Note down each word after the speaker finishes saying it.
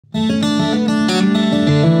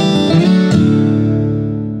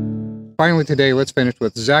finally today, let's finish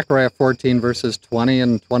with Zechariah 14, verses 20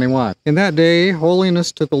 and 21. In that day,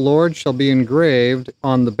 holiness to the Lord shall be engraved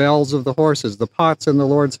on the bells of the horses. The pots in the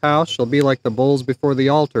Lord's house shall be like the bowls before the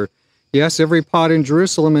altar. Yes, every pot in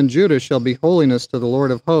Jerusalem and Judah shall be holiness to the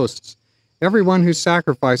Lord of hosts. Everyone who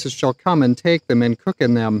sacrifices shall come and take them and cook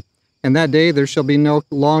in them. In that day there shall be no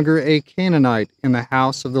longer a Canaanite in the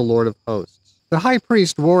house of the Lord of hosts. The high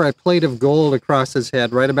priest wore a plate of gold across his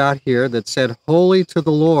head right about here that said, Holy to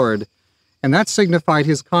the Lord, and that signified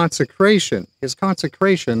his consecration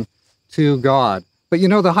to God. But you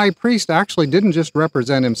know, the high priest actually didn't just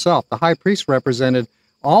represent himself. The high priest represented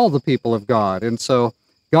all the people of God. And so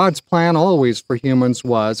God's plan always for humans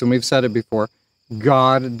was, and we've said it before,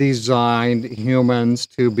 God designed humans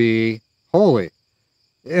to be holy.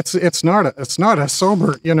 It's not a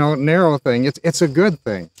sober, narrow thing. It's a good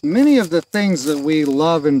thing. Many of the things that we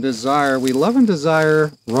love and desire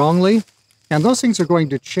wrongly, and those things are going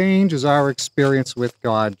to change as our experience with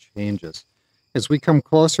God changes. As we come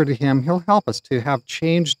closer to Him, He'll help us to have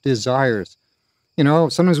changed desires.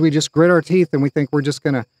 Sometimes we just grit our teeth and we think we're just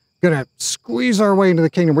gonna squeeze our way into the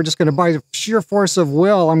kingdom. We're just gonna, by sheer force of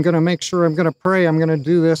will, I'm gonna make sure, I'm gonna pray, I'm gonna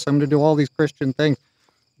do this, I'm gonna do all these Christian things.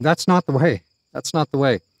 That's not the way. That's not the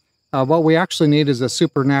way. What we actually need is a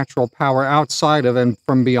supernatural power outside of and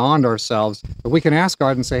from beyond ourselves. But we can ask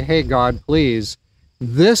God and say, hey, God, please,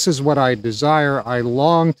 this is what I desire. I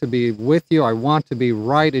long to be with you. I want to be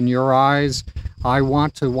right in your eyes. I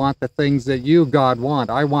want the things that you, God, want.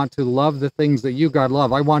 I want to love the things that you, God,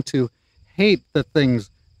 love. I want to hate the things,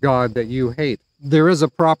 God, that you hate. There is a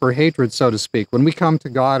proper hatred, so to speak. When we come to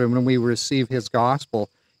God and when we receive His gospel,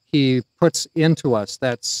 He puts into us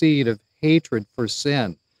that seed of hatred for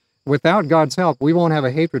sin. Without God's help, we won't have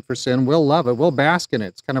a hatred for sin. We'll love it. We'll bask in it.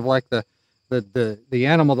 It's kind of like the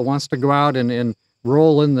animal that wants to go out and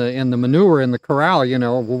roll in the manure in the corral,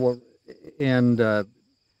 and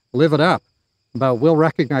live it up. But we'll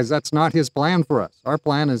recognize that's not His plan for us. Our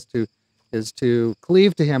plan is to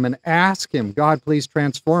cleave to Him and ask Him, God, please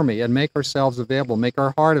transform me, and make ourselves available, make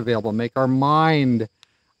our heart available, make our mind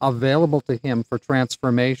available to Him for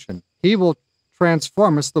transformation. He will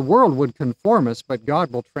transform us. The world would conform us, but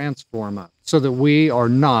God will transform us so that we are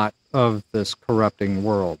not of this corrupting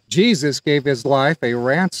world. Jesus gave His life a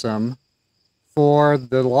ransom for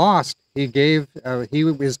the lost. He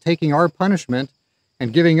is taking our punishment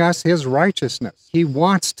and giving us His righteousness. He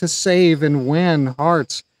wants to save and win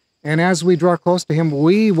hearts. And as we draw close to Him,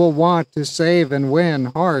 we will want to save and win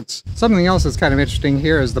hearts. Something else that's kind of interesting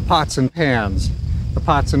here is the pots and pans. The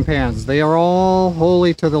pots and pans. They are all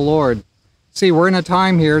holy to the Lord. See, we're in a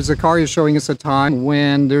time here, Zechariah is showing us a time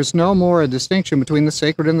when there's no more a distinction between the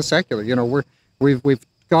sacred and the secular. We've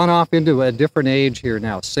gone off into a different age here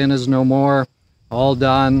now. Sin is no more, all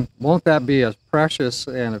done. Won't that be a precious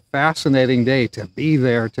and a fascinating day to be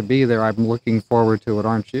there, I'm looking forward to it,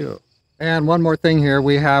 aren't you? And one more thing here,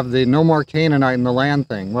 we have the no more Canaanite in the land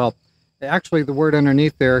thing. Well, actually the word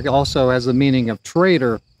underneath there also has the meaning of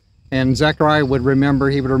traitor. And Zechariah would remember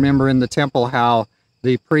in the temple how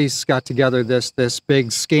the priests got together this big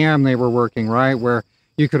scam they were working, right, where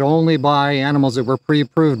you could only buy animals that were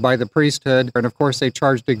pre-approved by the priesthood, and of course they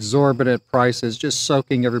charged exorbitant prices, just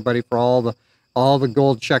soaking everybody for all the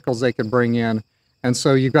gold shekels they could bring in. And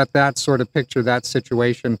so you got that sort of picture, that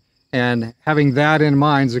situation, and having that in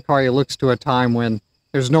mind, Zechariah looks to a time when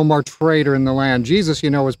there's no more traitor in the land. Jesus,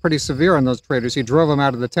 was pretty severe on those traitors. He drove them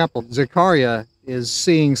out of the temple. Zechariah is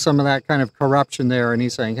seeing some of that kind of corruption there, and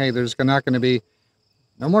he's saying, hey, there's not going to be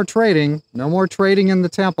no more trading in the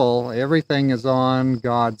temple. Everything is on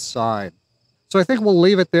God's side. So I think we'll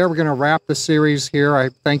leave it there. We're going to wrap the series here. I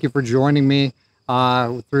thank you for joining me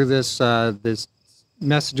through this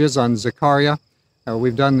messages on Zechariah.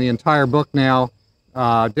 We've done the entire book now.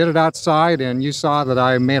 Did it outside, and you saw that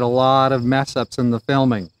I made a lot of mess-ups in the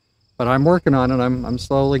filming. But I'm working on it. I'm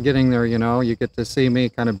slowly getting there, You get to see me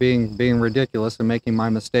kind of being ridiculous and making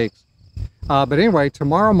my mistakes. But anyway,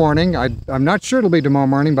 tomorrow morning, I'm not sure it'll be tomorrow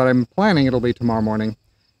morning, but I'm planning it'll be tomorrow morning.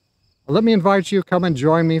 Let me invite you to come and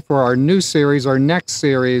join me for our new series, our next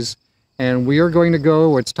series, and we are going to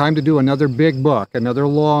go, it's time to do another big book, another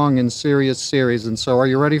long and serious series. And so are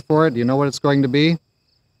you ready for it? Do you know what it's going to be?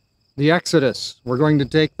 The Exodus. We're going to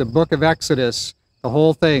take the book of Exodus, the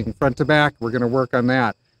whole thing, front to back. We're going to work on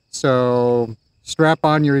that. So strap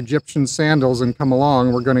on your Egyptian sandals and come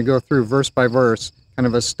along. We're going to go through verse by verse, kind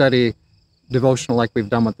of a study devotional like we've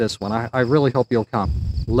done with this one. I really hope you'll come.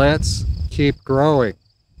 Let's keep growing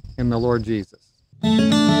in the Lord Jesus.